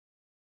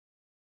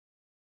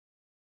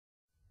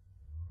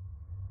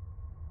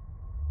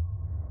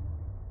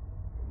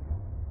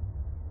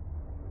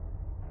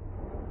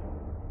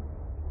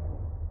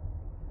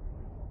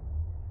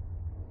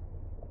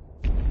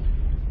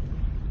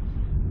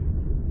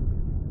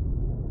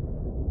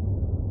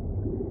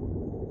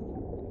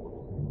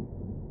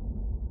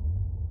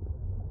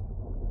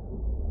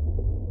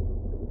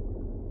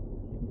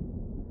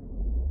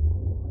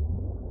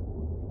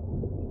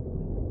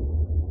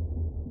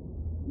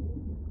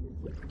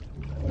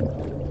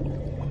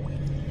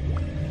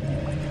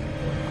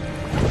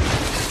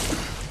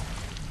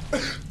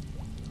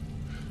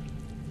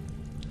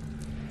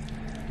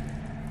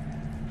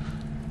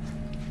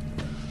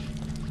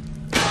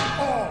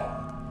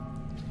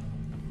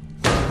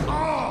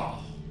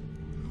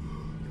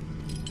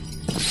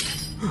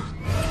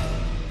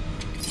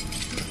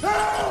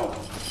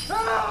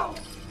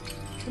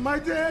Am I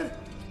dead?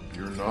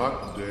 You're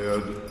not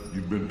dead.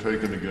 You've been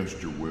taken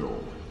against your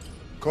will.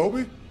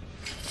 Kobe?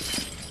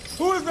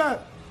 Who is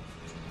that?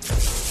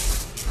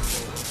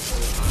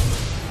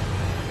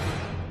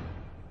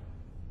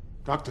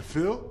 Dr.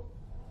 Phil?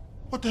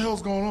 What the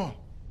hell's going on?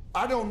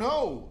 I don't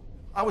know.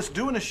 I was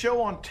doing a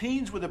show on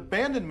teens with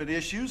abandonment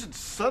issues, and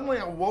suddenly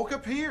I woke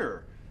up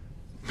here.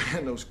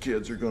 Man, those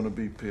kids are gonna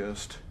be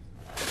pissed.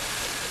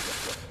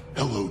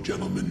 Hello,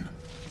 gentlemen.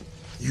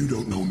 You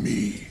don't know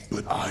me,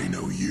 but I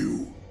know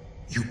you.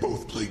 You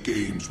both play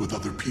games with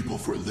other people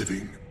for a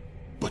living.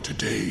 But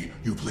today,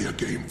 you play a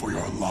game for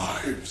your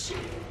lives.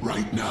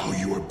 Right now,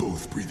 you are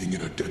both breathing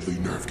in a deadly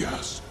nerve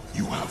gas.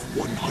 You have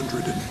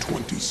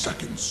 120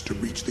 seconds to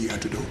reach the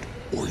antidote,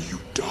 or you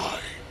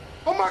die.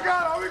 Oh my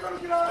God, are we gonna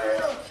get out of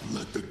here?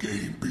 Let the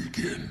game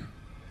begin.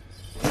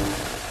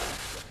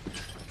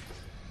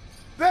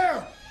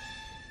 There!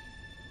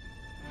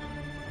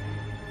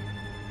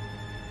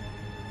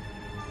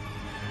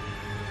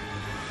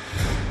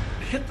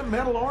 Hit the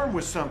metal arm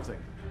with something.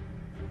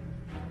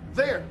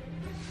 There.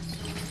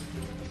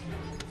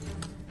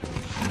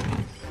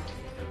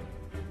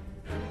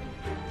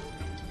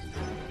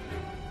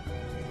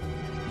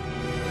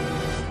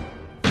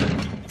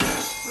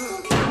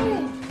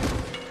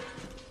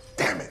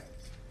 Damn it.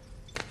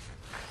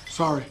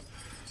 Sorry.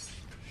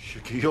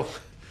 Shaquille,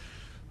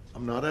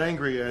 I'm not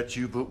angry at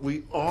you, but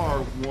we are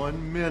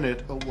 1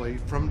 minute away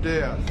from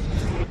death.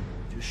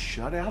 Just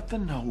shut out the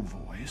no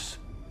voice.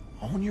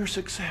 Own your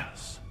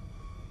success.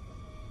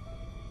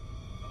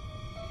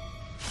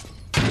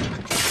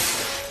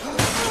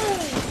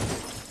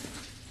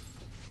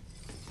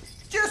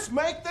 Just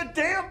make the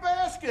damn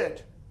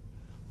basket!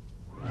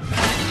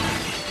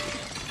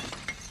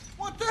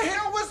 What the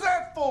hell was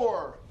that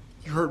for?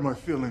 You hurt my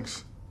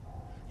feelings.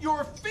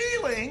 Your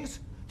feelings?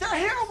 To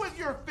hell with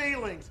your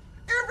feelings!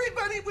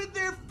 Everybody with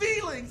their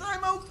feelings!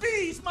 I'm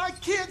obese! My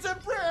kids are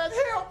bred!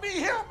 Help me!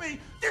 Help me!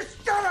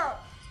 Just shut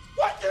up!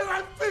 Why can't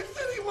I fix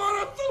anyone?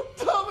 I'm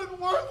so dumb and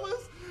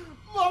worthless!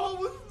 Mama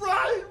was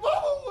right!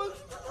 Mama was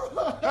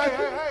right!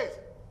 Hey!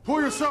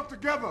 Pull yourself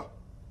together.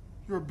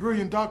 You're a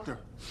brilliant doctor.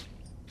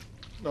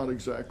 Not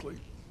exactly.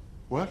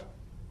 What?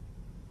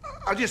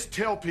 I just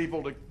tell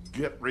people to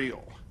get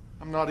real.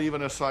 I'm not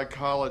even a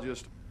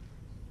psychologist.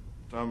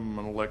 I'm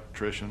an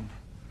electrician.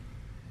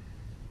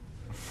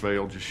 I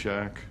failed you,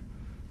 Shaq.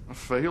 I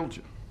failed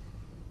you.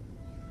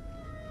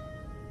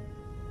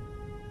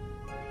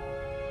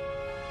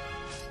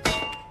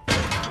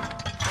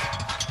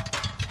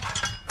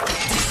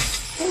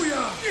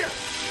 Booyah! Yeah.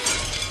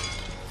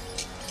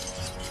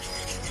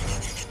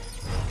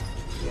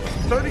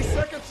 30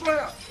 seconds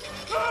left.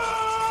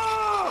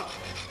 Ah!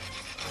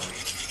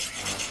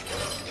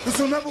 This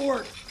will never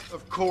work.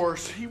 Of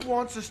course, he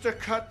wants us to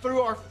cut through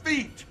our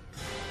feet.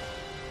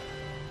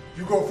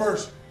 You go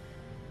first.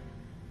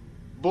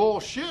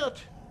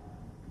 Bullshit.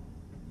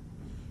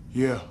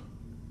 Yeah.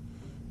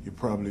 You're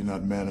probably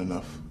not man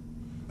enough.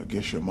 I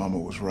guess your mama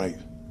was right.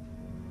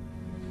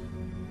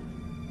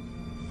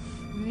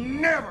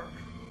 Never.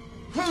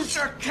 Who's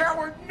a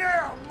coward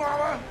now,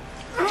 Mama?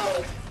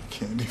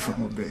 Candy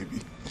from a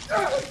baby.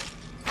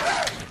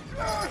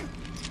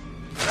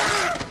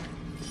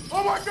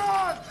 Oh my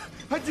God!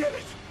 I did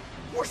it!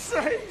 We're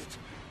saved!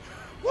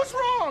 What's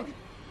wrong?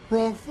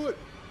 Wrong foot.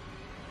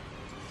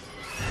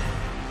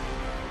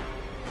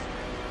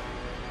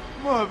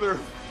 Mother